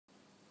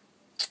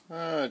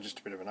Just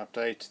a bit of an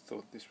update.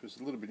 Thought this was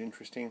a little bit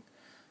interesting.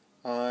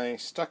 I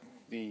stuck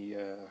the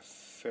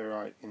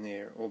ferrite in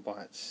there all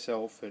by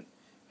itself. It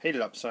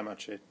heated up so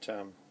much it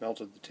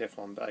melted the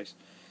Teflon base,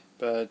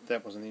 but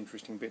that wasn't the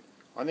interesting bit.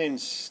 I then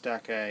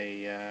stuck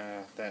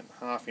that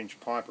half-inch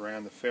pipe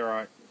around the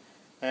ferrite,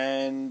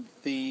 and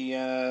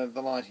the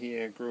light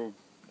here grew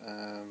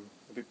a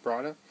bit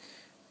brighter,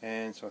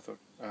 and so I thought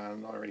I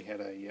already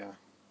had a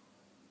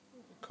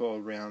coil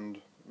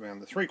around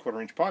the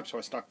 3/4 inch pipe, so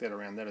I stuck that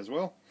around that as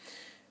well.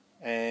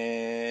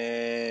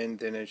 And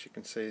then, as you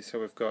can see, so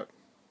we've got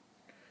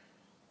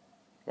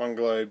one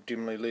globe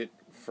dimly lit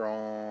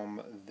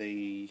from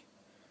the,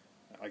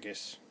 I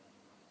guess,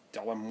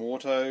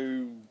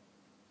 Delamorto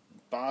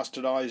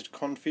bastardized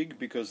config,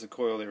 because the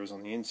coil there is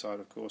on the inside,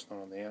 of course,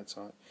 not on the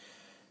outside,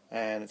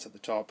 and it's at the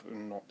top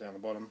and not down the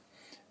bottom.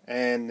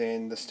 And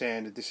then the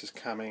standard, this is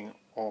coming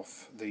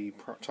off the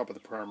top of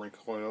the primary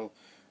coil,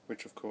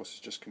 which of course is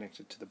just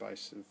connected to the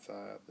base of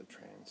the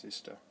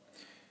transistor.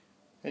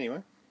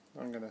 Anyway,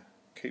 I'm going to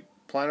keep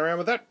playing around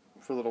with that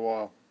for a little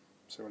while,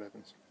 see what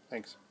happens.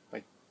 Thanks.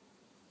 Bye.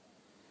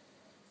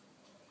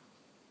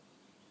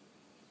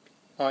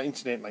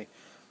 Incidentally,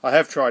 I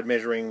have tried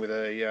measuring with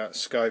a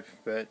scope,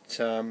 but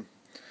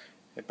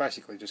it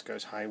basically just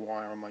goes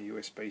haywire on my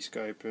USB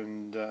scope,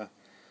 and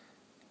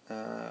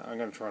I'm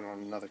going to try it on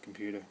another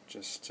computer,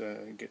 just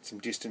to get some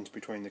distance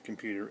between the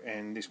computer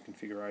and this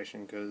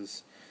configuration,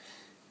 because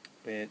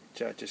it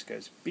just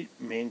goes a bit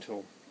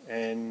mental.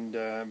 And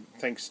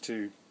thanks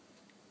to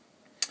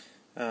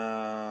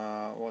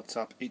what's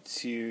up,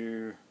 It's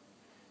You,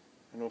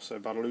 and also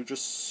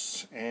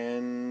Butterlugis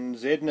and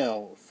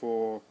Zednel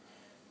for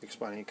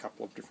explaining a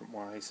couple of different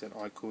ways that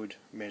I could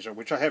measure,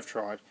 which I have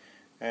tried,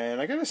 and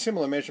I get a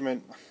similar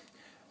measurement.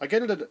 I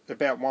get it at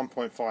about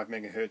 1.5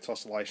 megahertz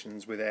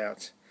oscillations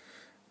without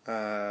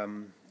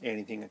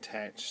anything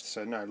attached,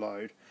 so no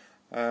load.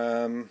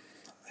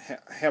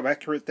 How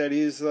accurate that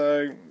is,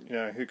 though,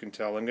 who can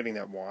tell? I'm getting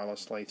that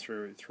wirelessly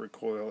through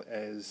coil,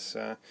 as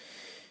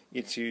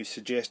It's You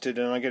suggested,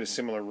 and I get a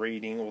similar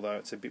reading, although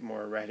it's a bit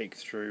more erratic,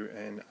 through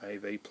an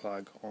AV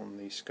plug on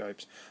the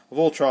scopes. I've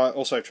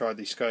also tried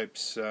these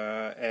scopes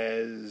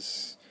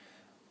as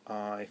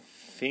I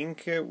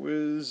think it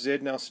was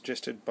Zednel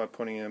suggested, by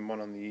putting them one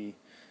on the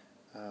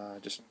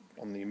just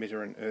on the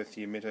emitter and earth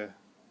the emitter,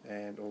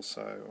 and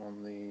also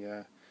on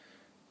the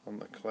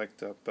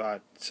collector.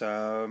 But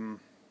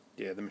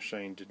yeah, the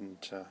machine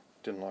didn't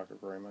like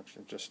it very much.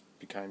 It just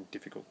became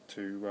difficult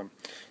to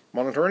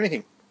monitor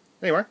anything.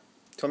 Anyway,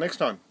 till next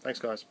time. Thanks,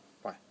 guys.